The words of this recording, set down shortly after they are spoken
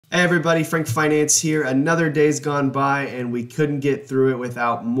Hey everybody, Frank Finance here. Another day's gone by and we couldn't get through it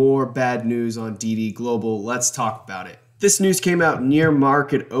without more bad news on Didi Global. Let's talk about it. This news came out near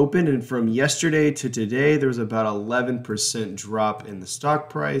market open, and from yesterday to today there was about 11% drop in the stock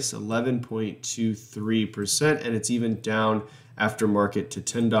price, 11.23%, and it's even down after market to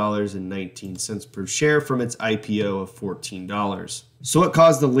 $10.19 per share from its IPO of $14. So what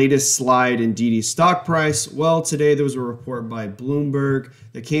caused the latest slide in Didi's stock price? Well, today there was a report by Bloomberg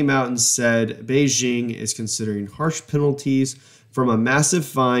that came out and said Beijing is considering harsh penalties from a massive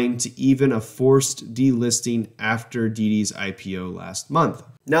fine to even a forced delisting after Didi's IPO last month.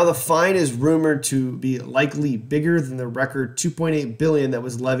 Now, the fine is rumored to be likely bigger than the record $2.8 billion that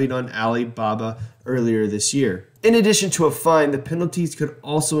was levied on Alibaba earlier this year. In addition to a fine, the penalties could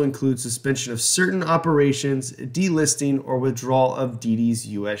also include suspension of certain operations, delisting, or withdrawal of Didi's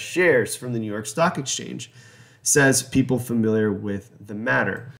U.S. shares from the New York Stock Exchange, says people familiar with the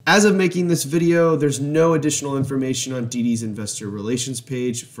matter. As of making this video, there's no additional information on Didi's investor relations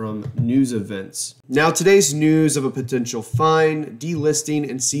page from news events. Now, today's news of a potential fine, delisting,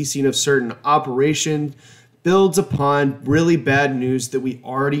 and ceasing of certain operations builds upon really bad news that we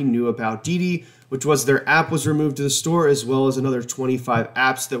already knew about Didi, which was their app was removed to the store, as well as another 25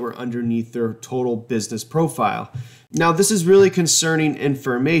 apps that were underneath their total business profile. Now, this is really concerning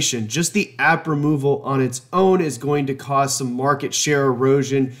information. Just the app removal on its own is going to cause some market share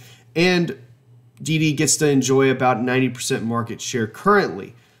erosion, and Didi gets to enjoy about 90% market share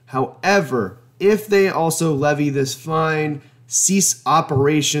currently. However, if they also levy this fine, cease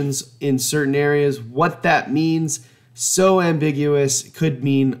operations in certain areas, what that means, so ambiguous. Could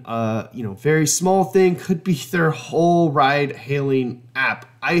mean very small thing, could be their whole ride hailing app.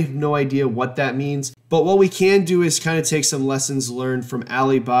 I have no idea what that means, but what we can do is kind of take some lessons learned from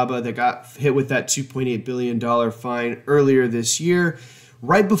Alibaba that got hit with that $2.8 billion fine earlier this year.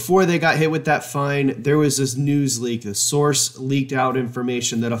 Right before they got hit with that fine, there was this news leak. The source leaked out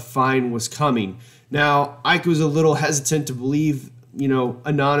information that a fine was coming. Now, I was a little hesitant to believe,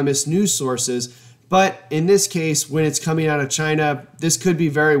 anonymous news sources. But in this case, when it's coming out of China, this could be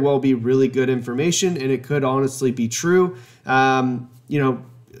very well be really good information, and it could honestly be true. Who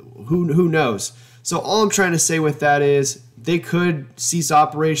knows? So all I'm trying to say with that is they could cease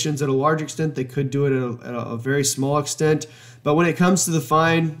operations at a large extent. They could do it at a very small extent. But when it comes to the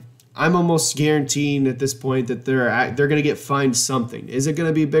fine, I'm almost guaranteeing at this point that they're going to get fined something. Is it going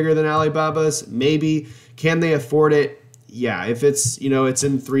to be bigger than Alibaba's? Maybe. Can they afford it? Yeah. If it's it's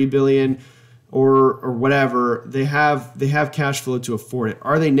in $3 billion. Or whatever, they have cash flow to afford it.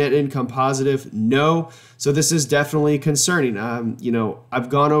 Are they net income positive? No. So this is definitely concerning. I've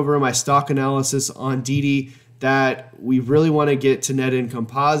gone over my stock analysis on Didi that we really want to get to net income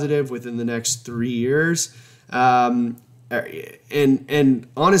positive within the next 3 years. And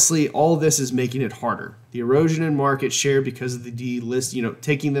honestly, all of this is making it harder. The erosion in market share because of the delist,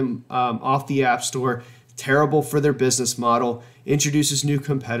 taking them off the App Store, terrible for their business model, introduces new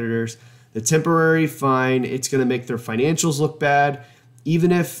competitors. The temporary fine, it's going to make their financials look bad,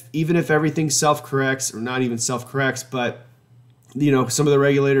 even if everything self-corrects, or not even self-corrects, but some of the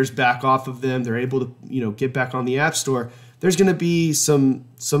regulators back off of them, they're able to get back on the App Store. There's going to be some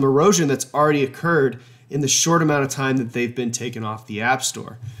erosion that's already occurred in the short amount of time that they've been taken off the App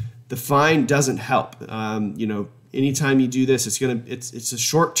Store. The fine doesn't help. Anytime you do this, it's a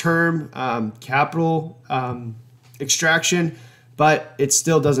short-term capital extraction, but it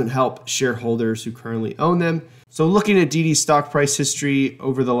still doesn't help shareholders who currently own them. So looking at Didi's stock price history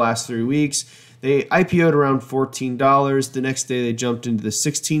over the last 3 weeks, they IPO'd around $14. The next day they jumped into the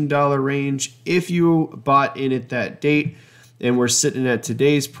 $16 range. If you bought in at that date and we're sitting at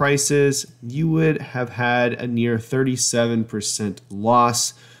today's prices, you would have had a near 37%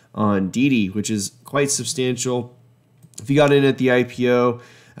 loss on Didi, which is quite substantial. If you got in at the IPO,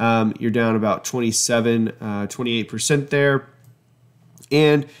 you're down about 28% there.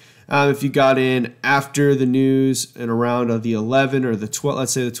 And if you got in after the news and around the 11 or the 12,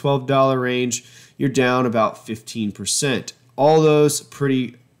 let's say the $12 range, you're down about 15%. All those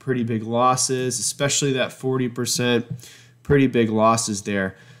pretty big losses, especially that 40%, pretty big losses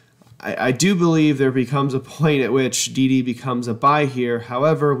there. I do believe there becomes a point at which Didi becomes a buy here.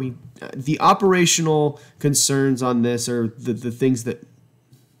 However, the operational concerns on this are the things that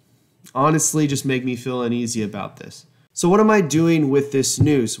honestly just make me feel uneasy about this. So what am I doing with this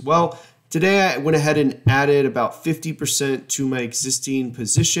news? Well, today I went ahead and added about 50% to my existing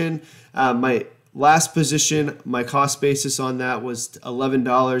position. My last position, my cost basis on that was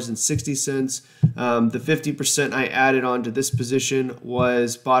 $11.60. The 50% I added onto this position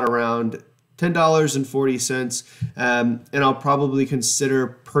was bought around $10.40, and I'll probably consider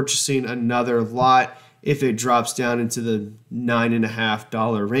purchasing another lot if it drops down into the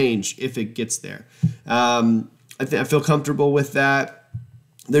 $9.50 range, if it gets there. I feel comfortable with that.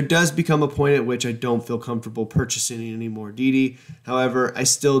 There does become a point at which I don't feel comfortable purchasing any more Didi. However, I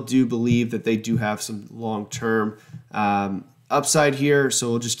still do believe that they do have some long-term upside here, so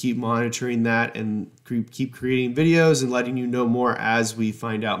we'll just keep monitoring that and keep creating videos and letting you know more as we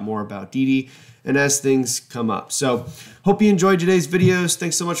find out more about Didi and as things come up. So hope you enjoyed today's videos.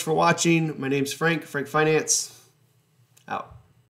 Thanks so much for watching. My name's Frank Finance, out.